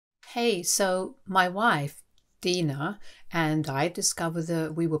Hey, so my wife, Dina, and I discovered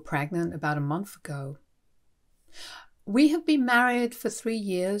that we were pregnant about a month ago. We have been married for 3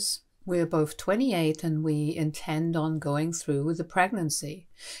 years. We're both 28 and we intend on going through with the pregnancy.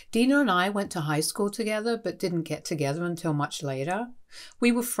 Dina and I went to high school together but didn't get together until much later.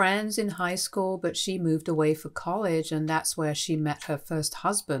 We were friends in high school, but she moved away for college and that's where she met her first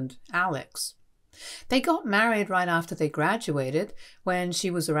husband, Alex. They got married right after they graduated, when she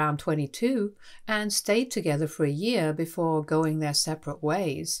was around 22, and stayed together for a year before going their separate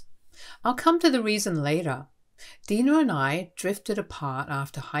ways. I'll come to the reason later. Dina and I drifted apart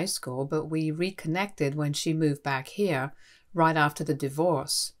after high school, but we reconnected when she moved back here, right after the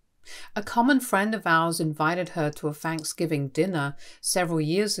divorce. A common friend of ours invited her to a Thanksgiving dinner several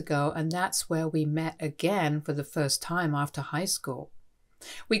years ago, and that's where we met again for the first time after high school.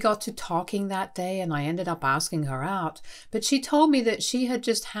 We got to talking that day and I ended up asking her out, but she told me that she had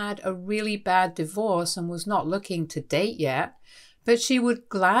just had a really bad divorce and was not looking to date yet, but she would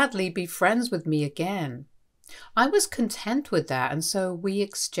gladly be friends with me again. I was content with that, and so we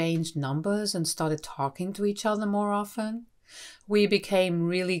exchanged numbers and started talking to each other more often. We became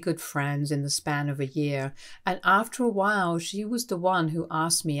really good friends in the span of a year, and after a while she was the one who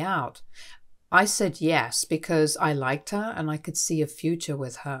asked me out. I said yes because I liked her and I could see a future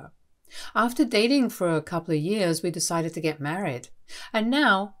with her. After dating for a couple of years, we decided to get married. And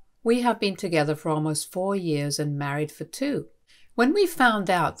now we have been together for almost 4 years and married for 2. When we found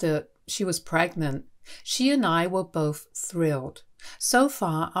out that she was pregnant, she and I were both thrilled. So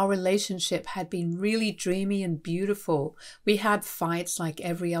far, our relationship had been really dreamy and beautiful. We had fights like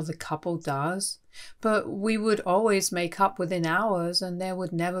every other couple does, but we would always make up within hours and there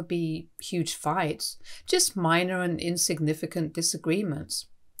would never be huge fights, just minor and insignificant disagreements.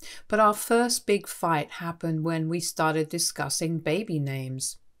 But our first big fight happened when we started discussing baby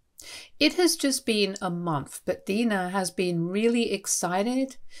names. It has just been a month, but Dina has been really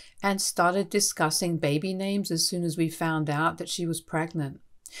excited and started discussing baby names as soon as we found out that she was pregnant.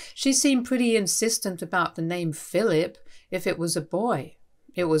 She seemed pretty insistent about the name Philip if it was a boy.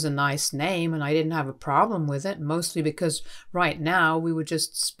 It was a nice name and I didn't have a problem with it, mostly because right now we were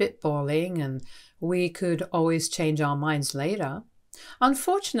just spitballing and we could always change our minds later.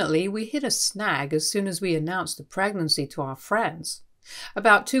 Unfortunately, we hit a snag as soon as we announced the pregnancy to our friends.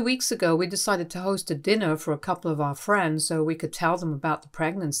 About 2 weeks ago, we decided to host a dinner for a couple of our friends so we could tell them about the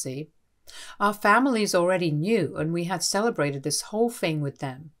pregnancy. Our families already knew, and we had celebrated this whole thing with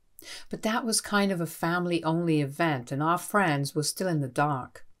them. But that was kind of a family-only event, and our friends were still in the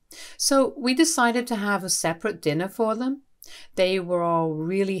dark. So we decided to have a separate dinner for them. They were all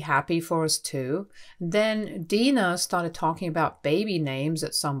really happy for us too. Then Dina started talking about baby names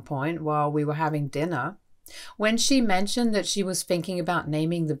at some point while we were having dinner. When she mentioned that she was thinking about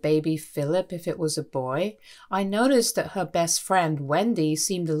naming the baby Philip if it was a boy, I noticed that her best friend Wendy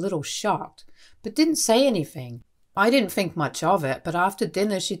seemed a little shocked, but didn't say anything. I didn't think much of it, but after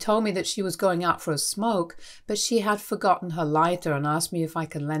dinner she told me that she was going out for a smoke, but she had forgotten her lighter and asked me if I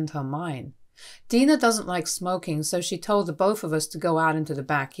could lend her mine. Dina doesn't like smoking, so she told the both of us to go out into the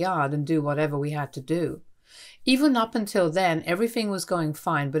backyard and do whatever we had to do. Even up until then, everything was going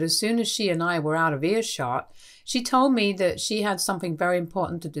fine, but as soon as she and I were out of earshot, she told me that she had something very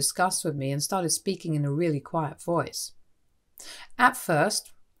important to discuss with me and started speaking in a really quiet voice. At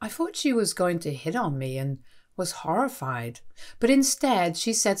first, I thought she was going to hit on me and was horrified, but instead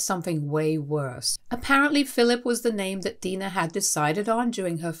she said something way worse. Apparently Philip was the name that Dina had decided on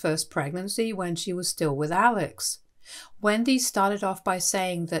during her first pregnancy when she was still with Alex. Wendy started off by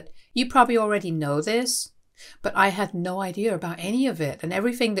saying that you probably already know this, but I had no idea about any of it, and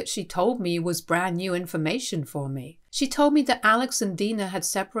everything that she told me was brand new information for me. She told me that Alex and Dina had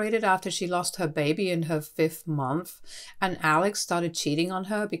separated after she lost her baby in her 5th month, and Alex started cheating on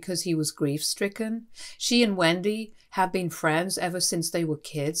her because he was grief-stricken. She and Wendy have been friends ever since they were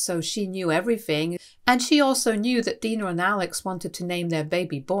kids, so she knew everything, and she also knew that Dina and Alex wanted to name their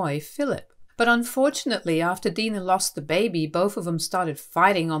baby boy Philip. But unfortunately, after Dina lost the baby, both of them started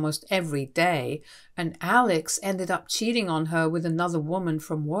fighting almost every day, and Alex ended up cheating on her with another woman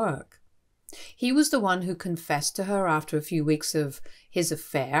from work. He was the one who confessed to her after a few weeks of his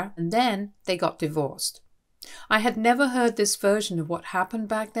affair, and then they got divorced. I had never heard this version of what happened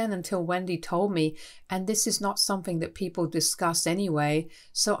back then until Wendy told me, and this is not something that people discuss anyway,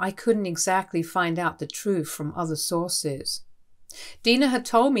 so I couldn't exactly find out the truth from other sources. Dina had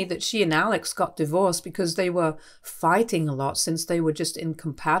told me that she and Alex got divorced because they were fighting a lot since they were just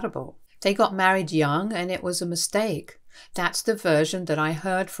incompatible. They got married young and it was a mistake. That's the version that I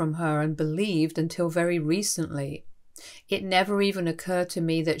heard from her and believed until very recently. It never even occurred to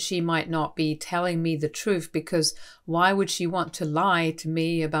me that she might not be telling me the truth, because why would she want to lie to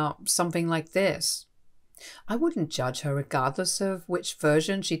me about something like this? I wouldn't judge her regardless of which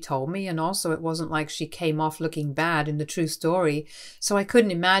version she told me, and also it wasn't like she came off looking bad in the true story, so I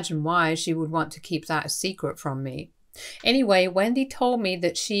couldn't imagine why she would want to keep that a secret from me. Anyway, Wendy told me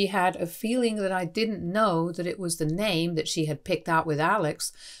that she had a feeling that I didn't know that it was the name that she had picked out with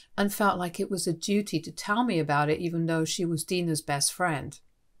Alex, and felt like it was a duty to tell me about it even though she was Dina's best friend.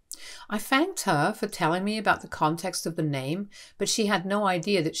 I thanked her for telling me about the context of the name, but she had no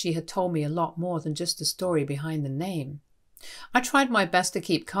idea that she had told me a lot more than just the story behind the name. I tried my best to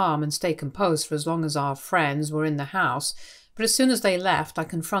keep calm and stay composed for as long as our friends were in the house, but as soon as they left, I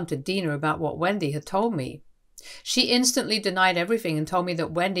confronted Dina about what Wendy had told me. She instantly denied everything and told me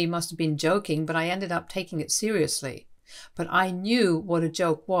that Wendy must have been joking, but I ended up taking it seriously. But I knew what a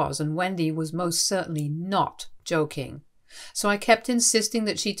joke was, and Wendy was most certainly not joking. So I kept insisting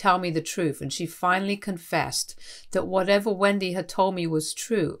that she tell me the truth, and she finally confessed that whatever Wendy had told me was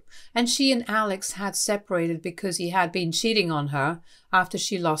true, and she and Alex had separated because he had been cheating on her after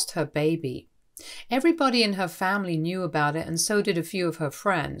she lost her baby. Everybody in her family knew about it, and so did a few of her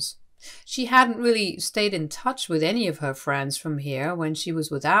friends. She hadn't really stayed in touch with any of her friends from here when she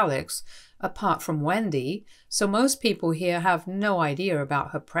was with Alex, apart from Wendy, so most people here have no idea about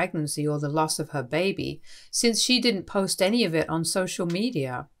her pregnancy or the loss of her baby, since she didn't post any of it on social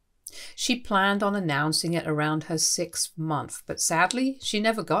media. She planned on announcing it around her 6th month, but sadly, she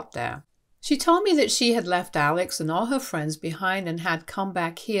never got there. She told me that she had left Alex and all her friends behind and had come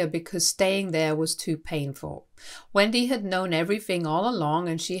back here because staying there was too painful. Wendy had known everything all along,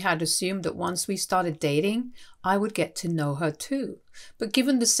 and she had assumed that once we started dating, I would get to know her too. But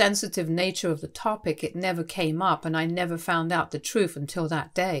given the sensitive nature of the topic, it never came up, and I never found out the truth until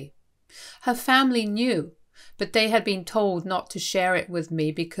that day. Her family knew, but they had been told not to share it with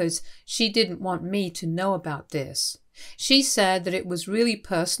me because she didn't want me to know about this. She said that it was really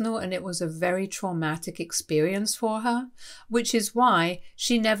personal and it was a very traumatic experience for her, which is why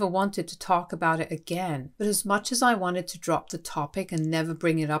she never wanted to talk about it again. But as much as I wanted to drop the topic and never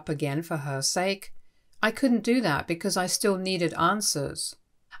bring it up again for her sake, I couldn't do that because I still needed answers.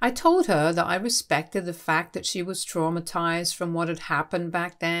 I told her that I respected the fact that she was traumatized from what had happened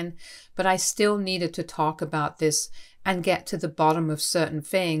back then, but I still needed to talk about this and get to the bottom of certain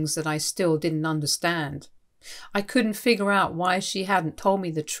things that I still didn't understand. I couldn't figure out why she hadn't told me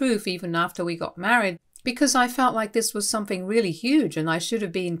the truth even after we got married, because I felt like this was something really huge and I should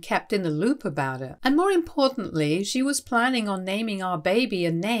have been kept in the loop about it. And more importantly, she was planning on naming our baby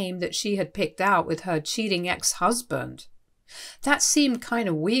a name that she had picked out with her cheating ex-husband. That seemed kind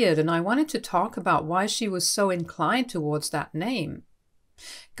of weird, and I wanted to talk about why she was so inclined towards that name.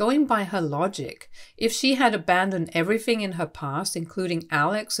 Going by her logic, if she had abandoned everything in her past, including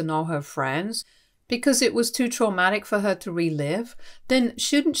Alex and all her friends, because it was too traumatic for her to relive, then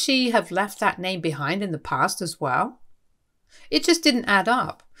shouldn't she have left that name behind in the past as well? It just didn't add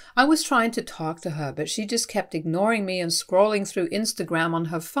up. I was trying to talk to her, but she just kept ignoring me and scrolling through Instagram on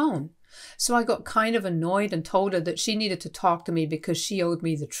her phone. So I got kind of annoyed and told her that she needed to talk to me because she owed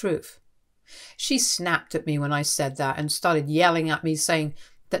me the truth. She snapped at me when I said that and started yelling at me, saying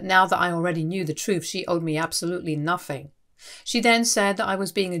that now that I already knew the truth, she owed me absolutely nothing. She then said that I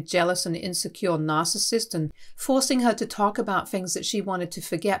was being a jealous and insecure narcissist and forcing her to talk about things that she wanted to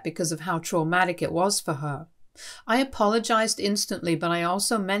forget because of how traumatic it was for her. I apologized instantly, but I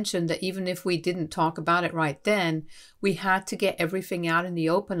also mentioned that even if we didn't talk about it right then, we had to get everything out in the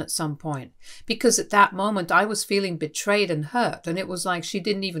open at some point, because at that moment I was feeling betrayed and hurt, and it was like she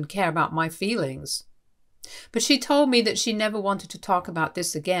didn't even care about my feelings. But she told me that she never wanted to talk about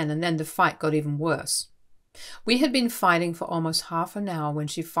this again, and then the fight got even worse. We had been fighting for almost half an hour when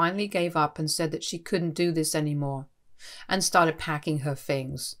she finally gave up and said that she couldn't do this anymore and started packing her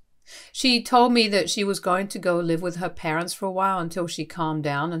things. She told me that she was going to go live with her parents for a while until she calmed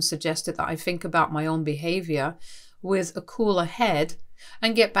down, and suggested that I think about my own behavior with a cooler head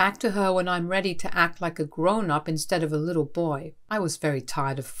and get back to her when I'm ready to act like a grown-up instead of a little boy. I was very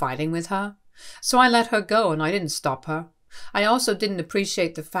tired of fighting with her, so I let her go and I didn't stop her. I also didn't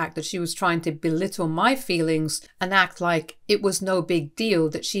appreciate the fact that she was trying to belittle my feelings and act like it was no big deal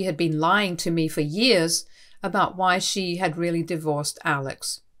that she had been lying to me for years about why she had really divorced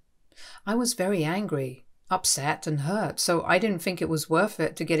Alex. I was very angry, upset and hurt, so I didn't think it was worth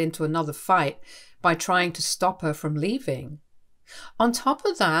it to get into another fight by trying to stop her from leaving. On top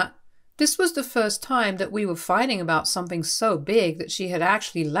of that, this was the first time that we were fighting about something so big that she had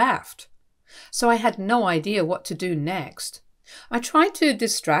actually left. So I had no idea what to do next. I tried to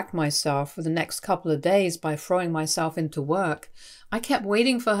distract myself for the next couple of days by throwing myself into work. I kept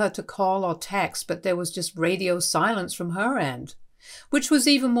waiting for her to call or text, but there was just radio silence from her end, which was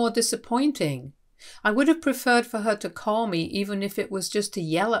even more disappointing. I would have preferred for her to call me, even if it was just to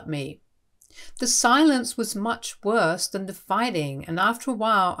yell at me. The silence was much worse than the fighting, and after a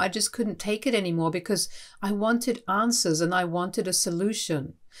while I just couldn't take it anymore because I wanted answers and I wanted a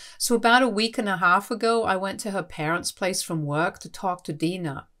solution. So about a week and a half ago, I went to her parents' place from work to talk to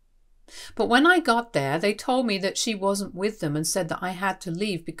Dina. But when I got there, they told me that she wasn't with them and said that I had to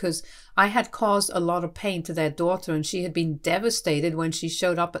leave because I had caused a lot of pain to their daughter and she had been devastated when she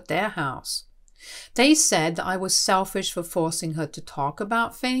showed up at their house. They said that I was selfish for forcing her to talk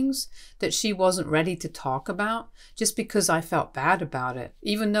about things that she wasn't ready to talk about just because I felt bad about it,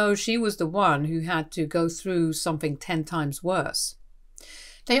 even though she was the one who had to go through something 10 times worse.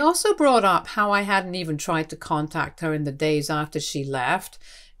 They also brought up how I hadn't even tried to contact her in the days after she left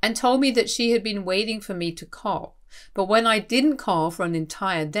and told me that she had been waiting for me to call. But when I didn't call for an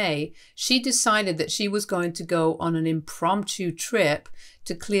entire day, she decided that she was going to go on an impromptu trip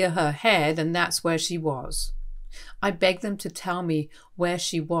to clear her head, and that's where she was. I begged them to tell me where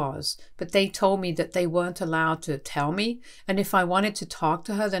she was, but they told me that they weren't allowed to tell me, and if I wanted to talk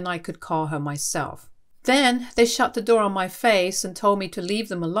to her, then I could call her myself. Then they shut the door on my face and told me to leave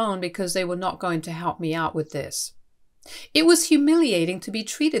them alone because they were not going to help me out with this. It was humiliating to be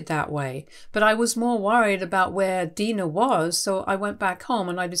treated that way, but I was more worried about where Dina was, so I went back home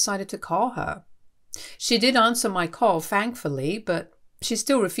and I decided to call her. She did answer my call, thankfully, but she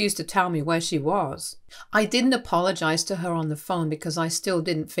still refused to tell me where she was. I didn't apologize to her on the phone because I still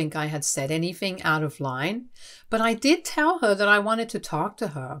didn't think I had said anything out of line, but I did tell her that I wanted to talk to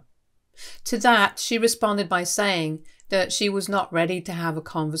her. To that, she responded by saying that she was not ready to have a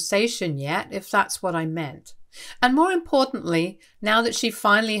conversation yet, if that's what I meant. And more importantly, now that she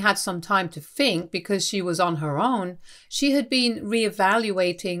finally had some time to think because she was on her own, she had been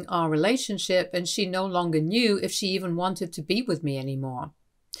reevaluating our relationship and she no longer knew if she even wanted to be with me anymore.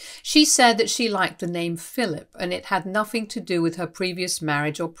 She said that she liked the name Philip and it had nothing to do with her previous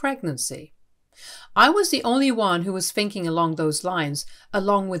marriage or pregnancy. I was the only one who was thinking along those lines,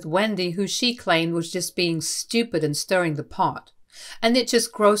 along with Wendy, who she claimed was just being stupid and stirring the pot. And it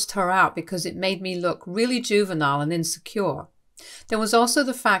just grossed her out because it made me look really juvenile and insecure. There was also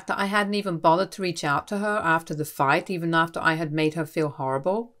the fact that I hadn't even bothered to reach out to her after the fight, even after I had made her feel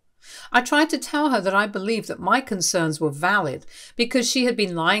horrible. I tried to tell her that I believed that my concerns were valid because she had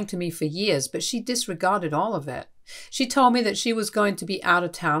been lying to me for years, but she disregarded all of it. She told me that she was going to be out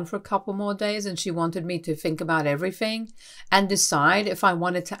of town for a couple more days and she wanted me to think about everything and decide if I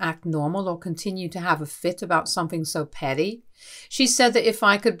wanted to act normal or continue to have a fit about something so petty. She said that if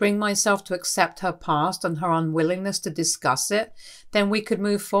I could bring myself to accept her past and her unwillingness to discuss it, then we could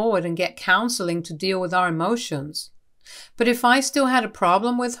move forward and get counseling to deal with our emotions. But if I still had a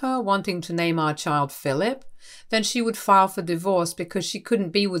problem with her wanting to name our child Philip, then she would file for divorce because she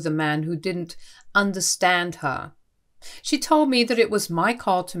couldn't be with a man who didn't understand her. She told me that it was my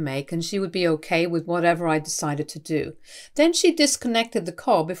call to make and she would be okay with whatever I decided to do. Then she disconnected the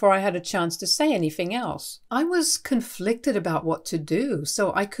call before I had a chance to say anything else. I was conflicted about what to do,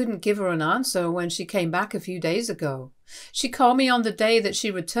 so I couldn't give her an answer when she came back a few days ago. She called me on the day that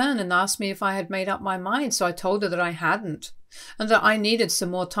she returned and asked me if I had made up my mind, so I told her that I hadn't, and that I needed some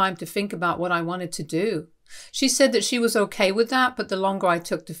more time to think about what I wanted to do. She said that she was okay with that, but the longer I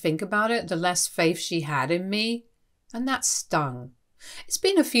took to think about it, the less faith she had in me. And that stung. It's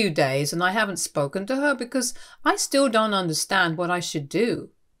been a few days and I haven't spoken to her because I still don't understand what I should do.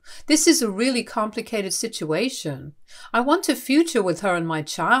 This is a really complicated situation. I want a future with her and my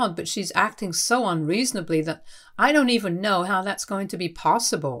child, but she's acting so unreasonably that I don't even know how that's going to be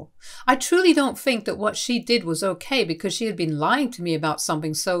possible. I truly don't think that what she did was okay because she had been lying to me about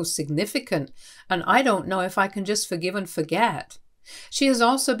something so significant, and I don't know if I can just forgive and forget. She has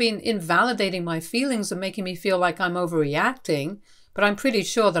also been invalidating my feelings and making me feel like I'm overreacting, but I'm pretty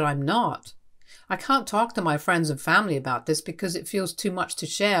sure that I'm not. I can't talk to my friends and family about this because it feels too much to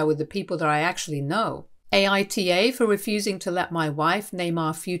share with the people that I actually know. AITA for refusing to let my wife name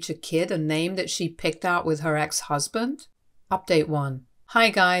our future kid a name that she picked out with her ex-husband. Update 1. Hi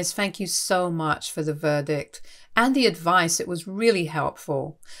guys, thank you so much for the verdict and the advice. It was really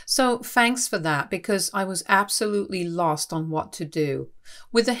helpful. So thanks for that because I was absolutely lost on what to do.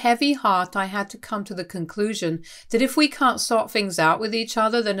 With a heavy heart, I had to come to the conclusion that if we can't sort things out with each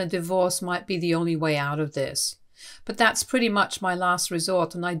other, then a divorce might be the only way out of this. But that's pretty much my last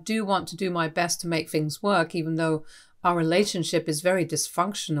resort, and I do want to do my best to make things work, even though Our relationship is very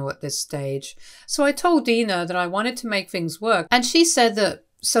dysfunctional at this stage. So I told Dina that I wanted to make things work, and she said that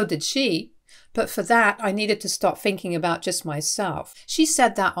so did she. But for that, I needed to stop thinking about just myself. She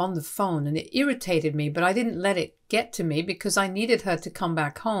said that on the phone, and it irritated me, but I didn't let it get to me because I needed her to come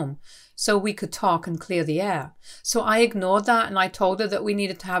back home so we could talk and clear the air. So I ignored that, and I told her that we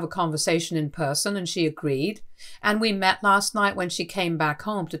needed to have a conversation in person, and she agreed. And we met last night when she came back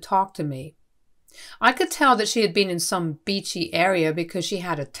home to talk to me. I could tell that she had been in some beachy area because she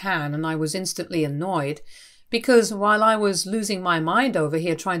had a tan, and I was instantly annoyed because while I was losing my mind over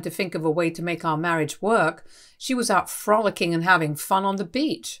here trying to think of a way to make our marriage work, she was out frolicking and having fun on the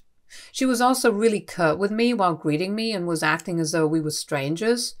beach. She was also really curt with me while greeting me and was acting as though we were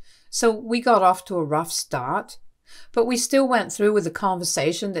strangers. So we got off to a rough start. But we still went through with the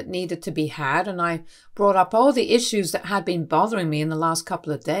conversation that needed to be had, and I brought up all the issues that had been bothering me in the last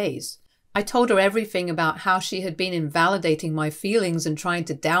couple of days. I told her everything about how she had been invalidating my feelings and trying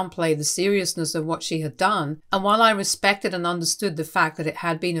to downplay the seriousness of what she had done. And while I respected and understood the fact that it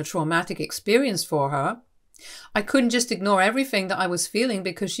had been a traumatic experience for her, I couldn't just ignore everything that I was feeling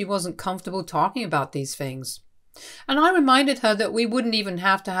because she wasn't comfortable talking about these things. And I reminded her that we wouldn't even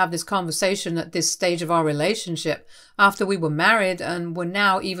have to have this conversation at this stage of our relationship after we were married and were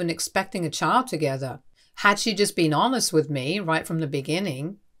now even expecting a child together. Had she just been honest with me right from the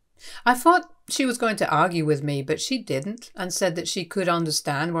beginning. I thought she was going to argue with me, but she didn't, and said that she could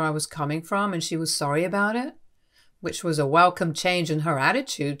understand where I was coming from and she was sorry about it, which was a welcome change in her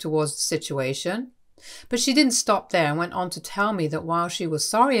attitude towards the situation. But she didn't stop there and went on to tell me that while she was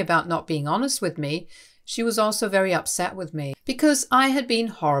sorry about not being honest with me, she was also very upset with me because I had been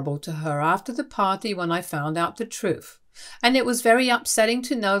horrible to her after the party when I found out the truth. And it was very upsetting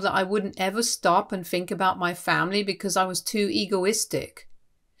to know that I wouldn't ever stop and think about my family because I was too egoistic.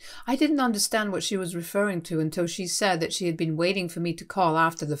 I didn't understand what she was referring to until she said that she had been waiting for me to call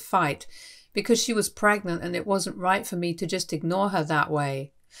after the fight because she was pregnant and it wasn't right for me to just ignore her that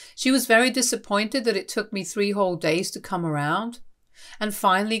way. She was very disappointed that it took me 3 whole days to come around and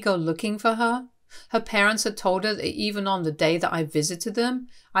finally go looking for her. Her parents had told her that even on the day that I visited them,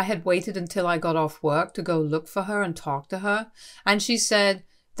 I had waited until I got off work to go look for her and talk to her, and she said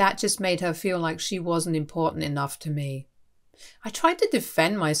that just made her feel like she wasn't important enough to me. I tried to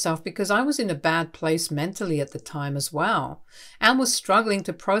defend myself because I was in a bad place mentally at the time as well, and was struggling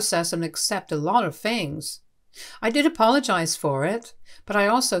to process and accept a lot of things. I did apologize for it, but I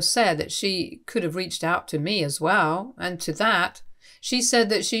also said that she could have reached out to me as well, and to that, she said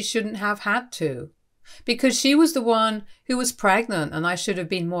that she shouldn't have had to, because she was the one who was pregnant and I should have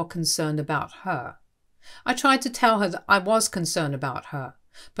been more concerned about her. I tried to tell her that I was concerned about her,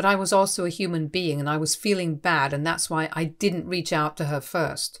 but I was also a human being and I was feeling bad, and that's why I didn't reach out to her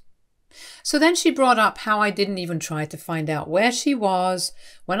first. So then she brought up how I didn't even try to find out where she was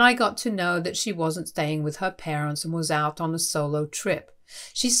when I got to know that she wasn't staying with her parents and was out on a solo trip.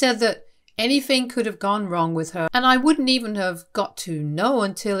 She said that anything could have gone wrong with her, and I wouldn't even have got to know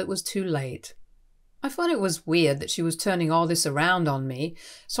until it was too late. I thought it was weird that she was turning all this around on me,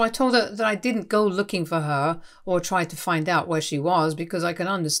 so I told her that I didn't go looking for her or try to find out where she was because I could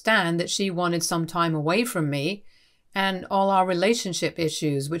understand that she wanted some time away from me and all our relationship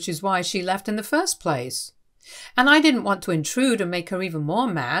issues, which is why she left in the first place. And I didn't want to intrude and make her even more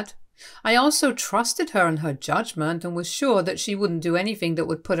mad. I also trusted her in her judgment and was sure that she wouldn't do anything that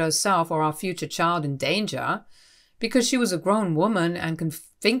would put herself or our future child in danger, because she was a grown woman and can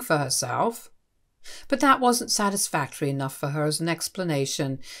think for herself. But that wasn't satisfactory enough for her as an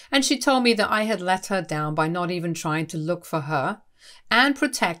explanation, and she told me that I had let her down by not even trying to look for her and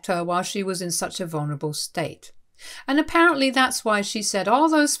protect her while she was in such a vulnerable state. And apparently that's why she said all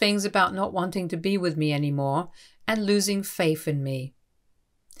those things about not wanting to be with me anymore and losing faith in me.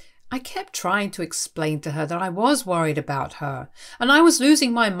 I kept trying to explain to her that I was worried about her, and I was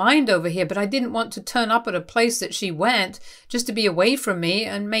losing my mind over here, but I didn't want to turn up at a place that she went just to be away from me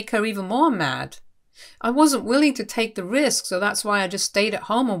and make her even more mad. I wasn't willing to take the risk, so that's why I just stayed at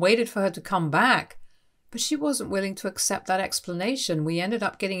home and waited for her to come back. But she wasn't willing to accept that explanation. We ended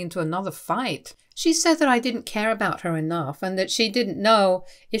up getting into another fight. She said that I didn't care about her enough and that she didn't know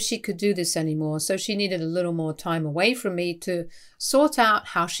if she could do this anymore, so she needed a little more time away from me to sort out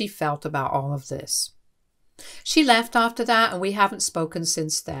how she felt about all of this. She left after that and we haven't spoken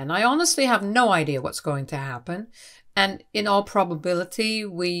since then. I honestly have no idea what's going to happen, and in all probability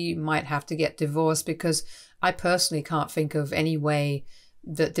we might have to get divorced because I personally can't think of any way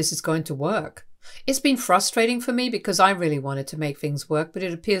that this is going to work. It's been frustrating for me because I really wanted to make things work, but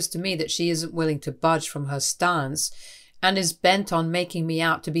it appears to me that she isn't willing to budge from her stance, and is bent on making me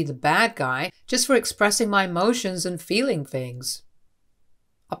out to be the bad guy just for expressing my emotions and feeling things.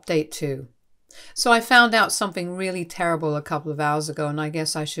 Update 2. So I found out something really terrible a couple of hours ago, and I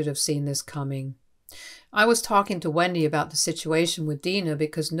guess I should have seen this coming. I was talking to Wendy about the situation with Dina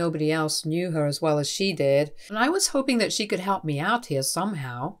because nobody else knew her as well as she did, and I was hoping that she could help me out here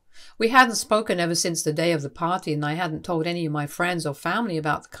somehow. We hadn't spoken ever since the day of the party, and I hadn't told any of my friends or family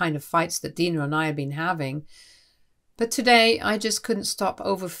about the kind of fights that Dina and I had been having. But today, I just couldn't stop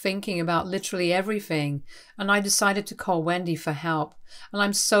overthinking about literally everything, and I decided to call Wendy for help. And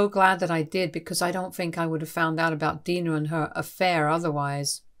I'm so glad that I did, because I don't think I would have found out about Dina and her affair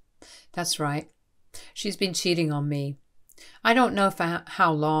otherwise. That's right. She's been cheating on me. I don't know for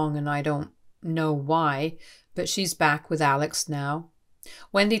how long, and I don't know why, but she's back with Alex now.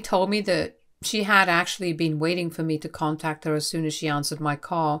 Wendy told me that she had actually been waiting for me to contact her as soon as she answered my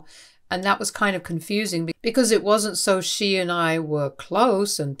call, and that was kind of confusing because it wasn't so she and I were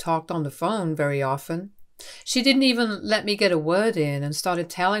close and talked on the phone very often. She didn't even let me get a word in and started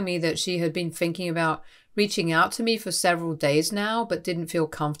telling me that she had been thinking about reaching out to me for several days now, but didn't feel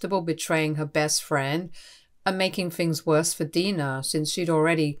comfortable betraying her best friend and making things worse for Dina, since she'd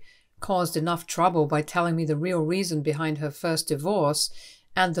already caused enough trouble by telling me the real reason behind her first divorce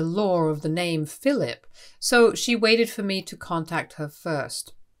and the lore of the name Philip. So she waited for me to contact her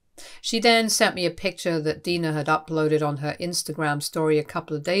first. She then sent me a picture that Dina had uploaded on her Instagram story a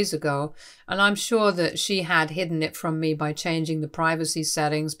couple of days ago, and I'm sure that she had hidden it from me by changing the privacy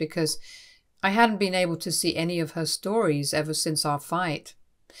settings because I hadn't been able to see any of her stories ever since our fight.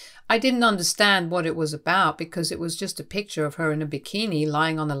 I didn't understand what it was about because it was just a picture of her in a bikini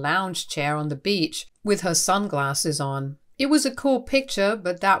lying on a lounge chair on the beach with her sunglasses on. It was a cool picture,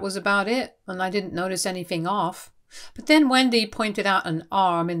 but that was about it, and I didn't notice anything off. But then Wendy pointed out an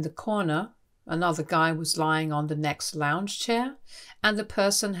arm in the corner. Another guy was lying on the next lounge chair, and the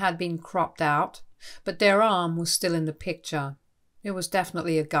person had been cropped out, but their arm was still in the picture. It was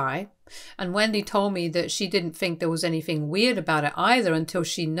definitely a guy, and Wendy told me that she didn't think there was anything weird about it either until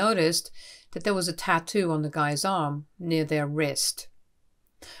she noticed that there was a tattoo on the guy's arm near their wrist.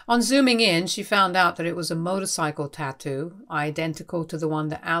 On zooming in, she found out that it was a motorcycle tattoo, identical to the one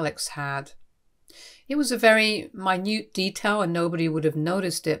that Alex had. It was a very minute detail and nobody would have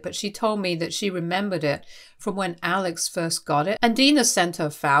noticed it, but she told me that she remembered it from when Alex first got it, and Dina sent her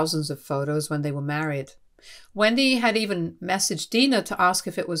thousands of photos when they were married. Wendy had even messaged Dina to ask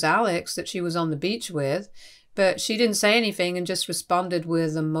if it was Alex that she was on the beach with, but she didn't say anything and just responded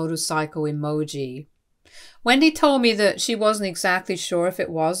with a motorcycle emoji. Wendy told me that she wasn't exactly sure if it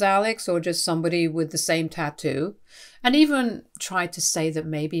was Alex or just somebody with the same tattoo, and even tried to say that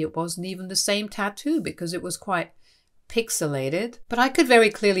maybe it wasn't even the same tattoo because it was quite pixelated. But I could very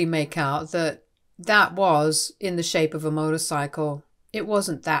clearly make out that that was in the shape of a motorcycle. It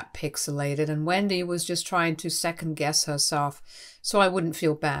wasn't that pixelated, and Wendy was just trying to second guess herself so I wouldn't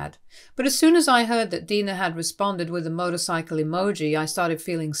feel bad. But as soon as I heard that Dina had responded with a motorcycle emoji, I started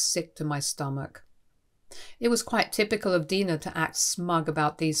feeling sick to my stomach. It was quite typical of Dina to act smug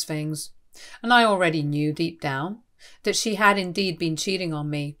about these things, and I already knew deep down that she had indeed been cheating on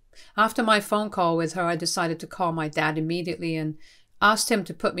me. After my phone call with her, I decided to call my dad immediately and asked him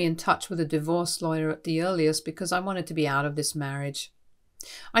to put me in touch with a divorce lawyer at the earliest because I wanted to be out of this marriage.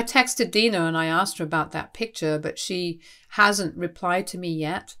 I texted Dina and I asked her about that picture, but she hasn't replied to me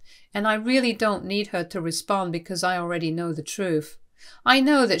yet, and I really don't need her to respond because I already know the truth. I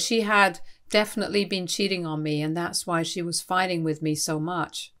know that she had definitely been cheating on me, and that's why she was fighting with me so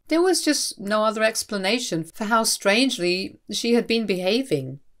much. There was just no other explanation for how strangely she had been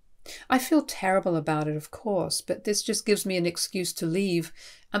behaving. I feel terrible about it, of course, but this just gives me an excuse to leave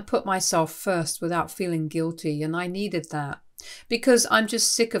and put myself first without feeling guilty, and I needed that, because I'm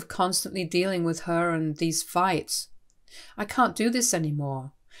just sick of constantly dealing with her and these fights. I can't do this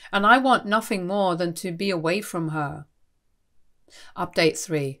anymore, and I want nothing more than to be away from her. Update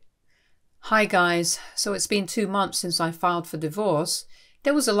 3. Hi guys, so it's been 2 months since I filed for divorce.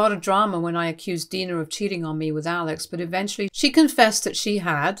 There was a lot of drama when I accused Dina of cheating on me with Alex, but eventually she confessed that she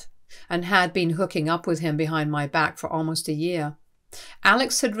had, and had been hooking up with him behind my back for almost a year.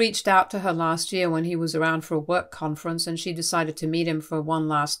 Alex had reached out to her last year when he was around for a work conference, and she decided to meet him for one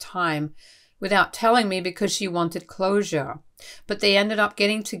last time without telling me because she wanted closure. But they ended up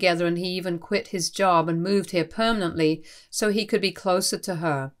getting together, and he even quit his job and moved here permanently so he could be closer to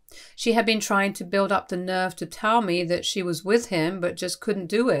her. She had been trying to build up the nerve to tell me that she was with him, but just couldn't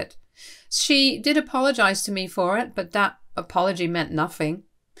do it. She did apologize to me for it, but that apology meant nothing.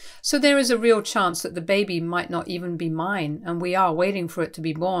 So there is a real chance that the baby might not even be mine, and we are waiting for it to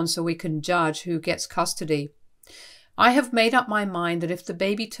be born so we can judge who gets custody. I have made up my mind that if the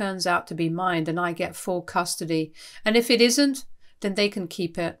baby turns out to be mine, then I get full custody. And if it isn't, then they can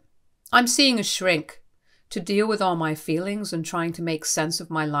keep it. I'm seeing a shrink to deal with all my feelings and trying to make sense of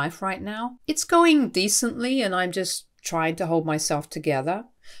my life right now. It's going decently, and I'm just trying to hold myself together.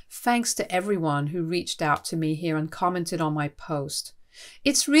 Thanks to everyone who reached out to me here and commented on my post.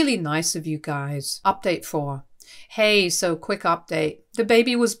 It's really nice of you guys. Update 4. Hey, so quick update. The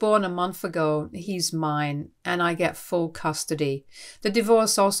baby was born a month ago. He's mine, and I get full custody. The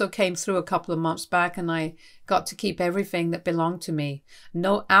divorce also came through a couple of months back, and I got to keep everything that belonged to me.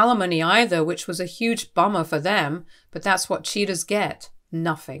 No alimony either, which was a huge bummer for them, but that's what cheaters get.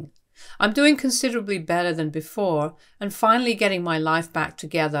 Nothing. I'm doing considerably better than before and finally getting my life back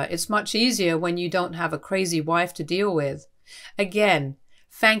together. It's much easier when you don't have a crazy wife to deal with. Again,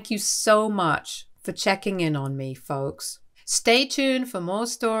 thank you so much for checking in on me, folks. Stay tuned for more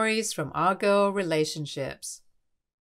stories from our girl relationships.